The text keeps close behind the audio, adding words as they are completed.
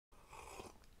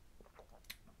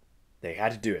They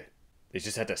had to do it. They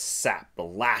just had to sap the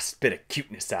last bit of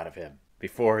cuteness out of him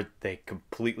before they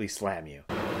completely slam you.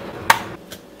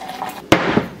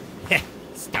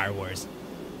 Star Wars.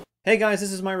 Hey guys,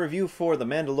 this is my review for The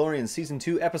Mandalorian Season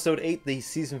 2, Episode 8, the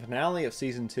season finale of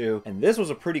Season 2, and this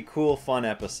was a pretty cool, fun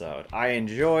episode. I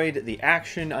enjoyed the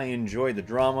action, I enjoyed the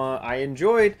drama, I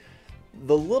enjoyed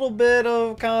the little bit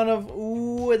of kind of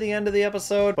ooh at the end of the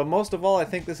episode, but most of all, I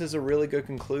think this is a really good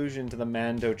conclusion to the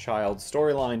Mando child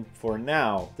storyline for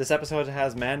now. This episode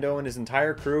has Mando and his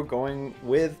entire crew going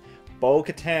with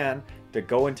Bo-Katan to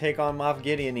go and take on Moff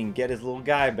Gideon and get his little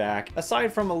guy back.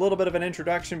 Aside from a little bit of an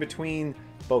introduction between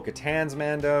Bo-Katan's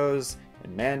Mandos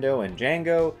and Mando and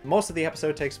Jango, most of the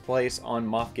episode takes place on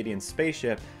Moff Gideon's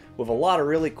spaceship with a lot of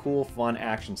really cool, fun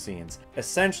action scenes.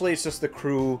 Essentially, it's just the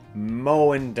crew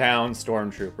mowing down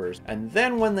stormtroopers. And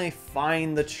then when they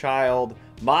find the child,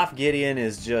 Moff Gideon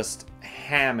is just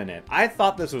hamming it. I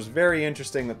thought this was very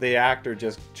interesting that the actor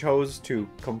just chose to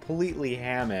completely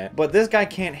ham it. But this guy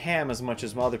can't ham as much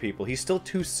as other people. He's still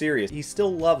too serious. He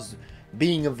still loves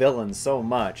being a villain so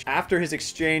much. After his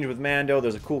exchange with Mando,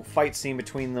 there's a cool fight scene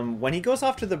between them. When he goes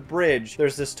off to the bridge,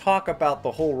 there's this talk about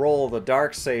the whole role of the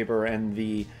Darksaber and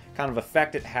the kind of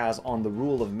effect it has on the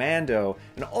rule of Mando,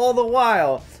 and all the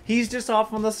while he's just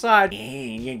off on the side. Hey,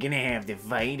 you're gonna have to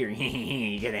fight, or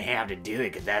you're gonna have to do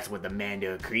it because that's what the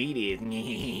Mando creed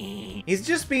is. He's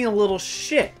just being a little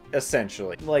shit,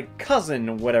 essentially, like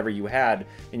cousin whatever you had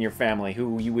in your family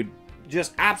who you would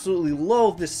just absolutely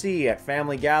loathe to see at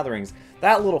family gatherings.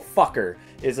 That little fucker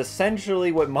is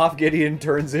essentially what Moff Gideon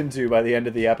turns into by the end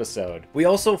of the episode. We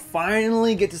also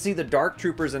finally get to see the Dark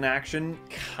Troopers in action,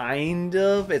 kind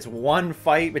of. It's one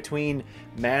fight between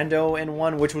Mando and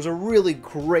one, which was a really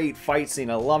great fight scene.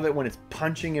 I love it when it's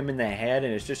punching him in the head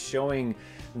and it's just showing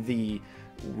the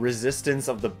resistance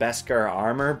of the Beskar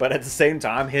armor, but at the same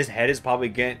time his head is probably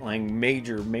getting like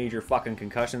major fucking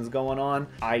concussions going on.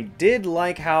 I did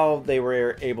like how they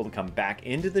were able to come back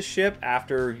into the ship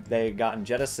after they had gotten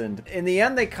jettisoned. In the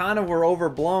end, they kind of were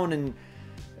overblown, and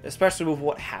especially with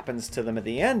what happens to them at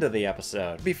the end of the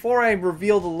episode. Before I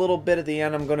reveal the little bit at the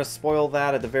end, I'm going to spoil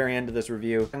that at the very end of this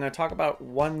review. I'm going to talk about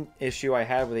one issue I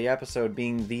had with the episode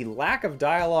being the lack of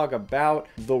dialogue about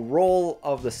the role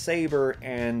of the saber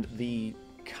and the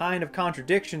kind of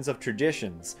contradictions of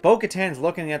traditions. Bo-Katan's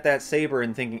looking at that saber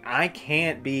and thinking, I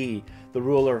can't be the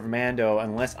ruler of Mando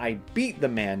unless I beat the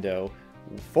Mando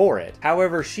for it.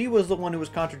 However, she was the one who was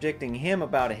contradicting him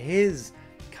about his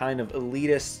kind of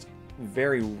elitist,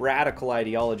 very radical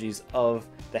ideologies of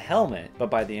the helmet.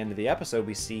 But by the end of the episode,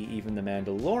 we see even the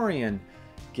Mandalorian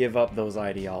give up those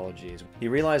ideologies. He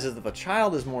realizes that the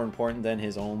child is more important than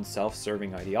his own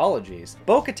self-serving ideologies.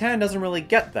 Bo-Katan doesn't really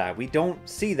get that. We don't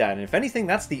see that. And if anything,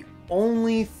 that's the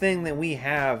only thing that we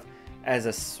have as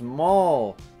a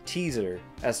small teaser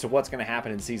as to what's going to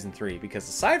happen in Season 3. Because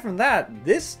aside from that,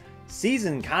 this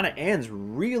season kind of ends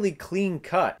really clean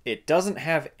cut. It doesn't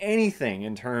have anything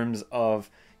in terms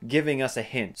of giving us a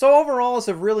hint. So overall, it's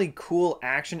a really cool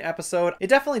action episode. It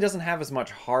definitely doesn't have as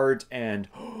much heart and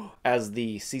as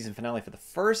the season finale for the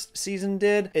first season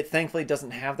did. It thankfully doesn't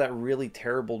have that really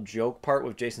terrible joke part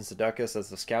with Jason Sudeikis as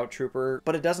the scout trooper,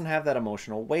 but it doesn't have that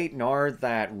emotional weight nor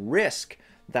that risk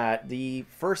that the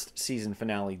first season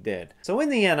finale did. So in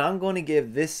the end, I'm going to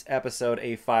give this episode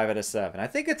a 5 out of 7. I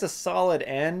think it's a solid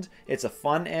end, it's a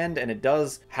fun end, and it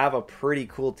does have a pretty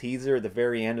cool teaser at the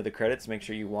very end of the credits. Make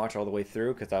sure you watch all the way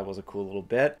through because that was a cool little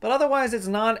bit. But otherwise, it's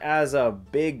not as a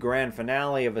big grand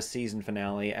finale of a season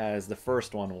finale as the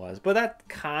first one was, but that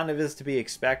kind of is to be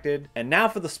expected. And now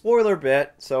for the spoiler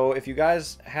bit. So if you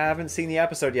guys haven't seen the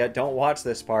episode yet, don't watch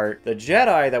this part. The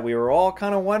Jedi that we were all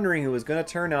kind of wondering who was going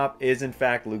to turn up is in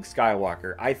fact Luke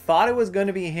Skywalker. I thought it was going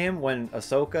to be him when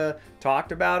Ahsoka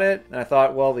talked about it, and I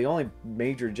thought, well, the only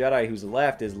major Jedi who's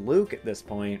left is Luke at this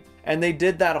point. And they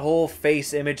did that whole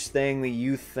face image thing, the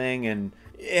youth thing, and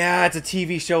yeah, it's a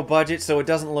TV show budget, so it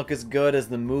doesn't look as good as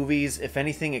the movies. If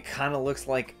anything, it kind of looks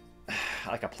like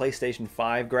a PlayStation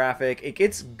 5 graphic.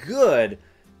 It's good,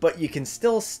 but you can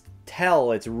still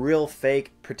tell it's real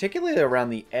fake, particularly around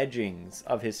the edgings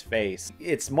of his face.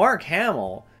 It's Mark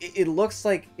Hamill. It looks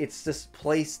like it's just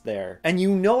placed there. And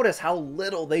you notice how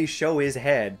little they show his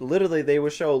head. Literally, they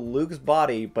would show Luke's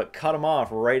body, but cut him off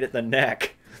right at the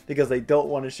neck, because they don't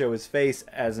want to show his face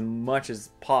as much as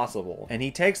possible. And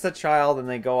he takes the child and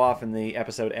they go off and the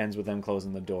episode ends with them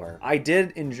closing the door. I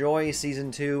did enjoy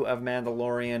Season 2 of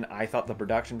Mandalorian. I thought the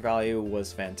production value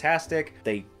was fantastic.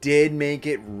 They did make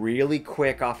it really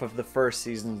quick off of the first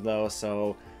season though,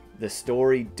 so the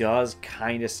story does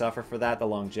kind of suffer for that, the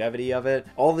longevity of it.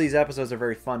 All these episodes are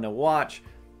very fun to watch,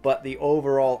 but the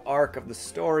overall arc of the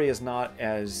story is not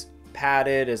as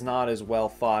padded, is not as well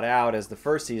thought out as the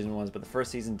first season was, but the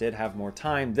first season did have more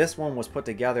time. This one was put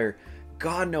together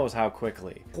God knows how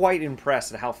quickly. Quite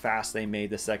impressed at how fast they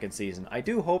made the second season. I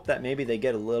do hope that maybe they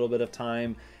get a little bit of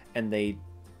time and they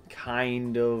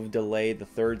kind of delay the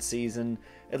third season.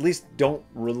 At least don't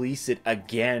release it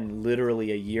again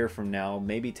literally a year from now.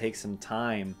 Maybe take some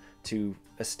time to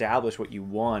establish what you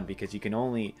want, because you can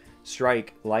only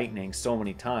strike lightning so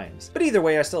many times. But either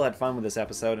way, I still had fun with this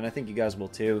episode, and I think you guys will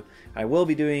too. I will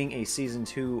be doing a season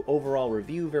 2 overall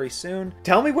review very soon.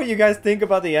 Tell me what you guys think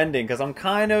about the ending, because I'm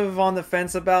kind of on the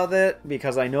fence about it,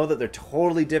 because I know that they're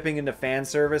totally dipping into fan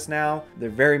service now. They're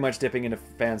very much dipping into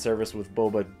fan service with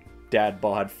Boba Dad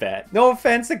Bod Fett. No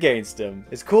offense against him.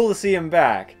 It's cool to see him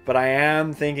back, but I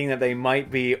am thinking that they might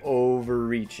be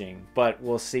overreaching. But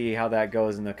we'll see how that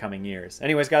goes in the coming years.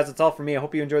 Anyways, guys, that's all for me. I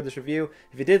hope you enjoyed this review.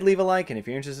 If you did, leave a like, and if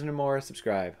you're interested in more,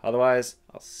 subscribe. Otherwise,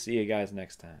 I'll see you guys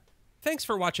next time. Thanks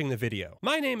for watching the video.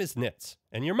 My name is Nitz,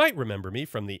 and you might remember me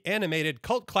from the animated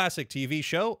cult classic TV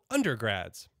show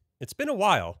Undergrads. It's been a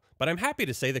while, but I'm happy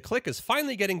to say the Clique is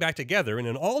finally getting back together in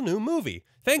an all-new movie,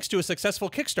 thanks to a successful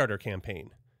Kickstarter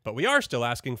campaign. But we are still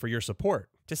asking for your support.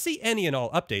 To see any and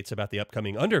all updates about the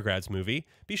upcoming Undergrads movie,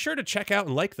 be sure to check out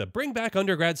and like the Bring Back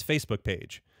Undergrads Facebook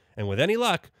page. And with any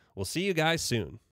luck, we'll see you guys soon.